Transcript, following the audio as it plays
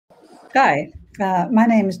Hi, my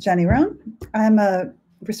name is Jenny Roan. I'm a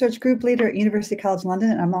research group leader at University College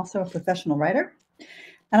London, and I'm also a professional writer.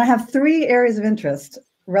 And I have three areas of interest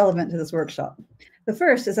relevant to this workshop. The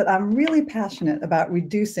first is that I'm really passionate about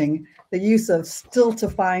reducing the use of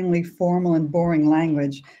stultifyingly formal and boring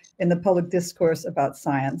language in the public discourse about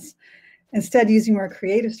science. Instead, using more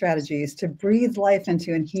creative strategies to breathe life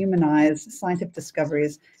into and humanize scientific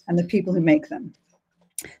discoveries and the people who make them.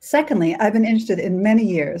 Secondly, I've been interested in many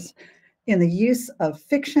years in the use of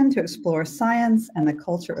fiction to explore science and the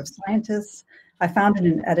culture of scientists. I founded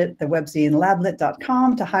and edit the webzine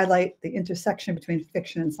lablit.com to highlight the intersection between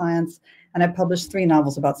fiction and science, and I published 3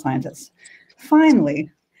 novels about scientists.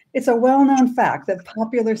 Finally, it's a well-known fact that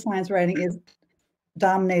popular science writing is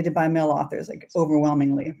dominated by male authors, like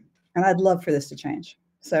overwhelmingly, and I'd love for this to change.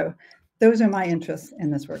 So those are my interests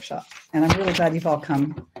in this workshop, and I'm really glad you've all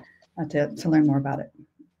come to learn more about it.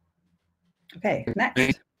 Okay,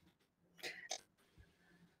 next.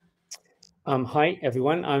 Hi,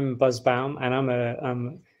 everyone. I'm Buzz Baum, and I'm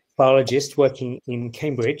a biologist working in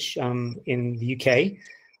Cambridge in the UK.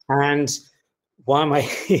 And why am I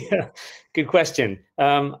here? Good question.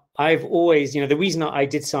 I've always, the reason I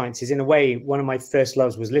did science is, in a way, one of my first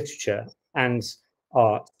loves was literature and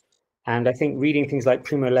art. And I think reading things like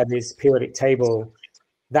Primo Levi's Periodic Table,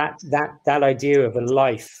 that idea of a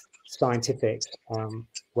life scientific,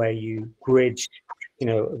 where you bridge,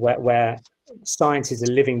 where science is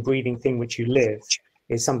a living, breathing thing which you live,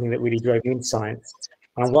 is something that really drove me into science.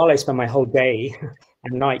 And while I spend my whole day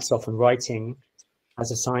and nights often writing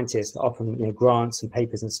as a scientist, often grants and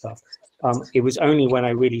papers and stuff, it was only when I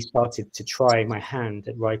really started to try my hand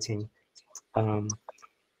at writing,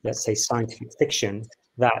 let's say, scientific fiction,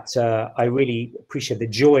 that I really appreciate the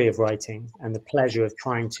joy of writing and the pleasure of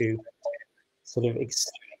trying to sort of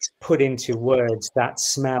put into words that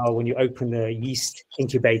smell when you open the yeast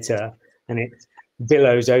incubator and it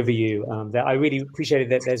billows over you. That I really appreciated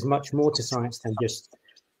that there's much more to science than just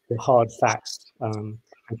the hard facts. And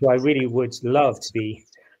so I really would love to be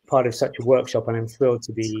part of such a workshop, and I'm thrilled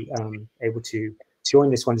to be able to join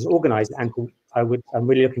this one as organized. And I'm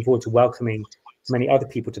really looking forward to welcoming many other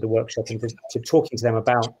people to the workshop and to talking to them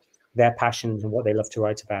about their passions and what they love to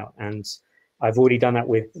write about. And I've already done that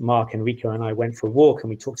with Mark and Rico, and I went for a walk and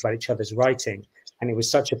we talked about each other's writing, and it was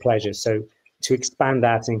such a pleasure. So to expand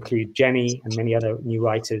that and include Jenny and many other new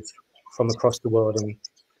writers from across the world, and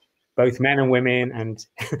both men and women and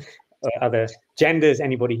other genders,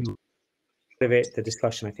 anybody who of it, the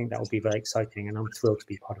discussion, I think that will be very exciting, and I'm thrilled to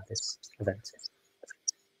be part of this event.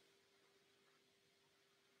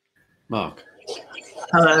 Mark.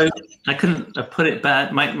 Hello. I couldn't have put it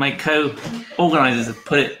bad. My co-organizers have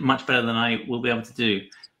put it much better than I will be able to do.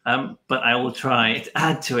 But I will try to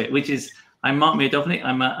add to it, which is, I'm Mark Miodovnik.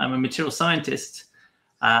 I'm a material scientist,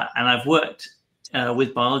 and I've worked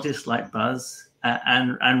with biologists like Buzz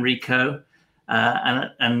and Rico,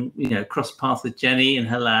 and cross paths with Jenny in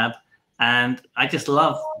her lab. And I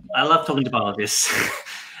love talking to biologists,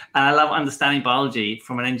 and I love understanding biology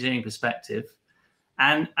from an engineering perspective.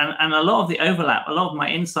 And a lot of the overlap, a lot of my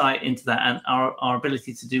insight into that and our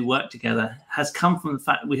ability to do work together has come from the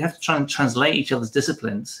fact that we have to try and translate each other's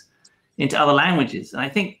disciplines into other languages. And I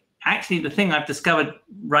think actually the thing I've discovered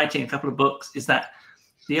writing a couple of books is that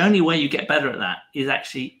the only way you get better at that is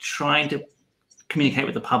actually trying to communicate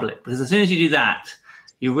with the public. Because as soon as you do that,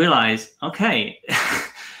 you realize, okay,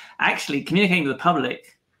 actually communicating with the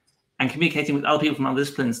public and communicating with other people from other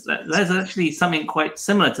disciplines, there's actually something quite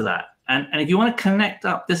similar to that. And if you want to connect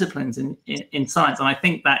up disciplines in science, and I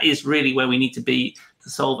think that is really where we need to be to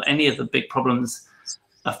solve any of the big problems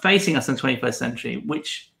facing us in the 21st century,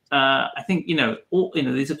 which I think,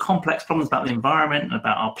 these are complex problems about the environment and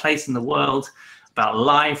about our place in the world, about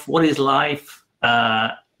life, what is life,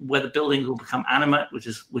 whether buildings will become animate, which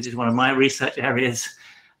is one of my research areas.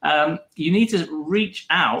 You need to reach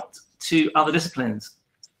out to other disciplines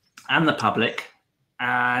and the public,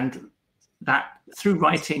 and that through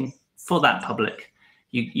writing for that public,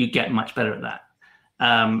 you get much better at that.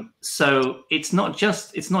 So it's not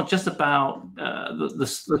just about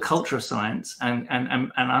the culture of science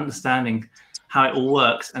and understanding how it all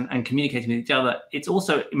works and communicating with each other. It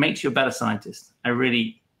makes you a better scientist. I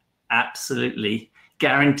really absolutely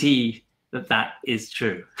guarantee that is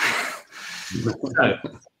true. So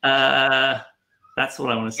that's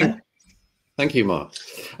what I want to say. Thank you, Mark.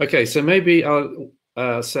 Okay, so maybe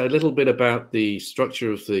I'll say a little bit about the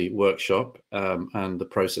structure of the workshop and the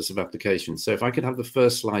process of application. So if I could have the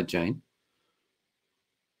first slide, Jane.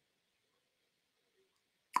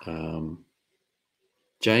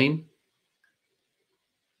 Jane?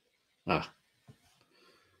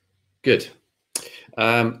 Good.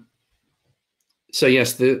 So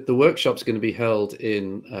yes, the workshop's going to be held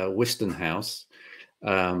in Whiston House,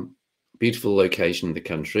 beautiful location in the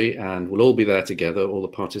country, and we'll all be there together, all the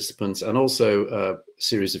participants, and also a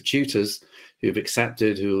series of tutors who've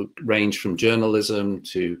accepted, who range from journalism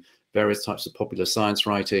to various types of popular science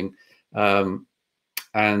writing. So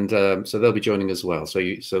they'll be joining as well. So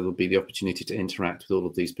there'll be the opportunity to interact with all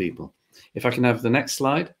of these people. If I can have the next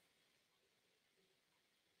slide.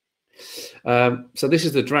 So this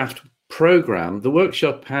is the draft program. The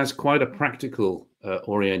workshop has quite a practical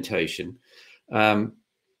orientation.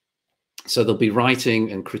 So there'll be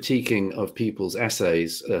writing and critiquing of people's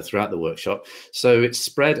essays throughout the workshop. So it's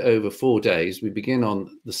spread over 4 days. We begin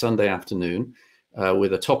on the Sunday afternoon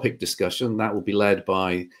with a topic discussion that will be led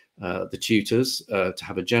by the tutors to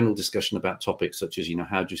have a general discussion about topics such as,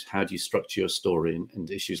 how do you structure your story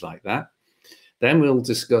and issues like that. Then we'll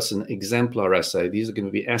discuss an exemplar essay. These are going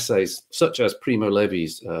to be essays such as Primo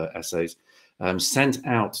Levi's essays sent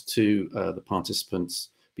out to the participants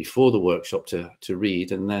before the workshop to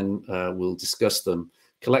read, and then we'll discuss them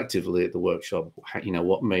collectively at the workshop.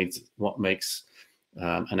 What makes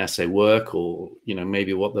an essay work, or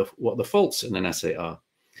maybe what the faults in an essay are.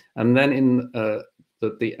 And then in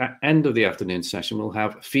the end of the afternoon session, we'll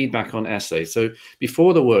have feedback on essays. So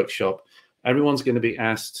before the workshop, everyone's going to be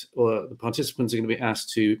asked, or the participants are going to be asked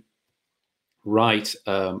to write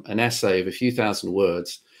an essay of a few thousand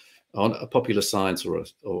words on a popular science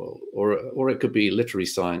or it could be literary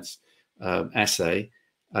science essay,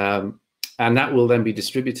 and that will then be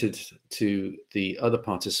distributed to the other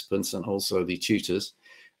participants and also the tutors,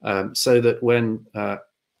 so that when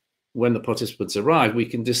the participants arrive, we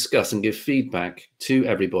can discuss and give feedback to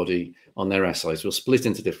everybody on their essays. We'll split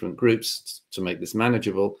into different groups to make this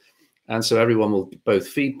manageable, and so everyone will both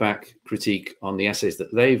feedback, critique on the essays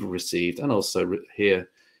that they've received, and also hear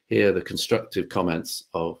the constructive comments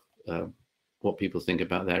of what people think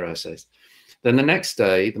about their essays. Then the next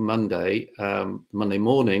day, the Monday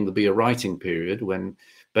morning, there'll be a writing period when,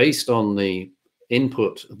 based on the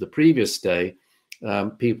input of the previous day,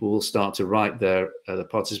 people will start to write the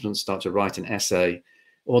participants start to write an essay,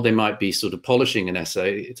 or they might be sort of polishing an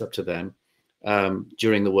essay, it's up to them,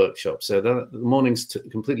 during the workshop. So the morning's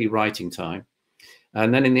completely writing time.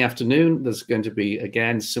 And then in the afternoon, there's going to be,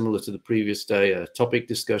 again, similar to the previous day, a topic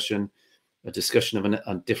discussion, a discussion of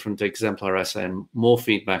a different exemplar essay, and more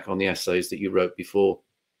feedback on the essays that you wrote before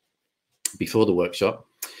the workshop.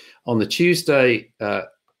 On the Tuesday,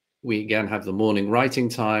 we again have the morning writing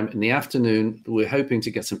time. In the afternoon, we're hoping to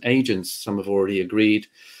get some agents, some have already agreed,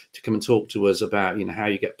 to come and talk to us about how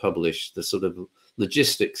you get published, the sort of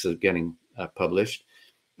logistics of getting published.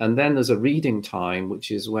 And then there's a reading time, which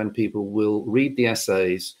is when people will read the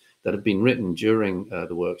essays that have been written during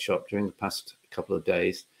the workshop, during the past couple of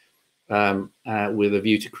days, with a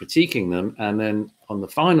view to critiquing them. And then on the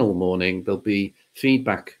final morning, there'll be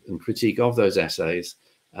feedback and critique of those essays,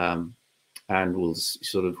 and we'll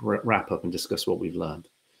sort of wrap up and discuss what we've learned.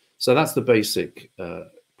 So that's the basic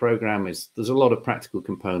program. There's a lot of practical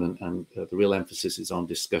component, and the real emphasis is on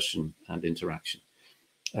discussion and interaction.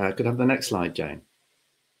 Could I have the next slide, Jane?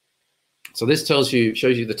 So this shows you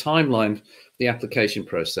the timeline of the application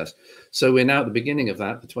process. So we're now at the beginning of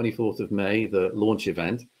that, the 24th of May, the launch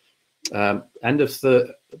event. By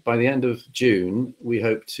the end of June, we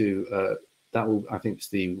hope to, I think it's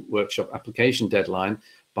the workshop application deadline.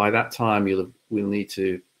 By that time, you'll need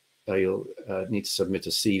to submit a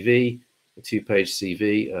CV, a 2-page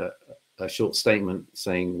CV, a short statement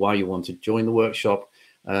saying why you want to join the workshop,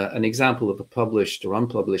 an example of a published or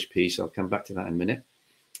unpublished piece. I'll come back to that in a minute,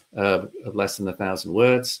 of less than 1,000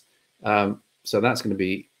 words. So that's going to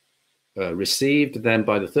be received. Then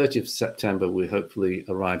by the 30th of September, we hopefully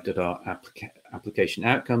arrived at our application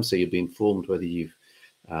outcome. So you'll be informed whether you've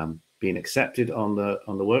been accepted on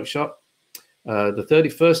the workshop. The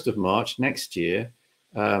 31st of March next year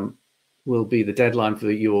will be the deadline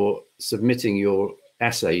for submitting your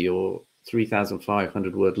essay, your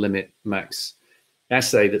 3,500 word limit max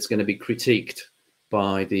essay that's going to be critiqued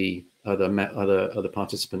by the other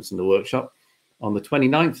participants in the workshop. On the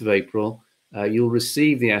 29th of April, you'll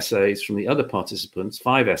receive the essays from the other participants,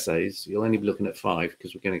 5 essays. You'll only be looking at 5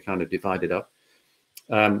 because we're going to kind of divide it up.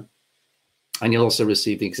 And you'll also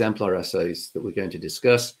receive the exemplar essays that we're going to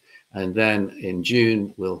discuss. And then in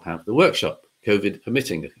June, we'll have the workshop, COVID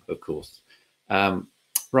permitting, of course.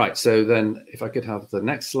 Right, so then if I could have the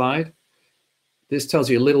next slide. This tells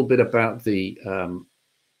you a little bit about the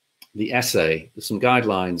essay. There's some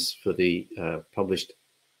guidelines for the published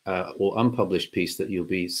or unpublished piece that you'll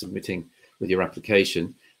be submitting with your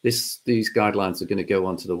application. These guidelines are going to go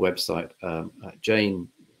onto the website. Jane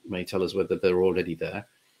may tell us whether they're already there.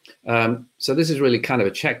 So this is really kind of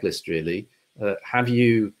a checklist, really. Have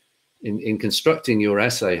you, in constructing your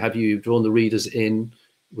essay, have you drawn the readers in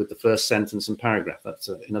with the first sentence and paragraph? That's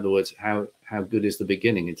in other words, how good is the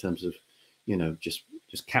beginning in terms of, you know, just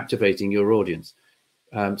captivating your audience?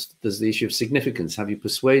 There's the issue of significance. Have you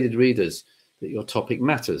persuaded readers that your topic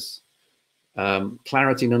matters?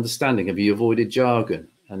 Clarity and understanding. Have you avoided jargon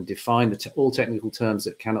and defined all technical terms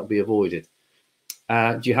that cannot be avoided?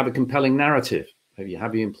 Do you have a compelling narrative?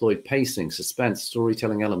 Have you employed pacing, suspense,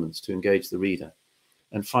 storytelling elements to engage the reader?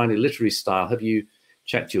 And finally, literary style. Have you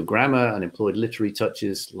checked your grammar and employed literary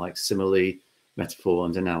touches like simile, metaphor,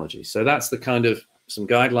 and analogy? So that's the kind of some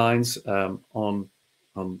guidelines on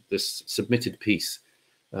this submitted piece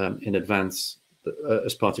in advance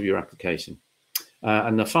as part of your application.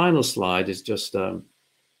 And the final slide is just to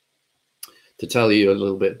tell you a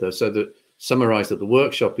little bit, though, so that summarize that the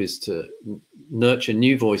workshop is to nurture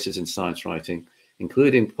new voices in science writing,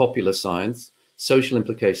 including popular science, social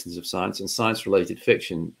implications of science, and science-related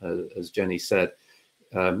fiction. As Jenny said,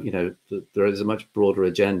 you know, there is a much broader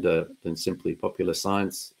agenda than simply popular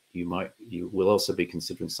science. You will also be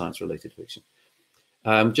considering science-related fiction.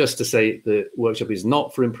 Just to say, the workshop is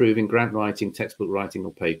not for improving grant writing, textbook writing,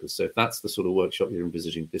 or papers. So if that's the sort of workshop you're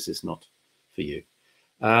envisaging, this is not for you.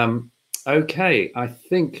 Okay, I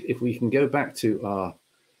think if we can go back to our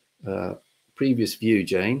previous view,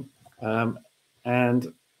 Jane,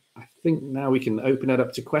 and I think now we can open it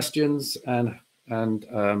up to questions, and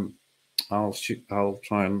I'll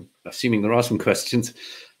try and, assuming there are some questions,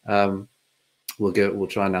 we'll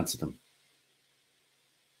try and answer them.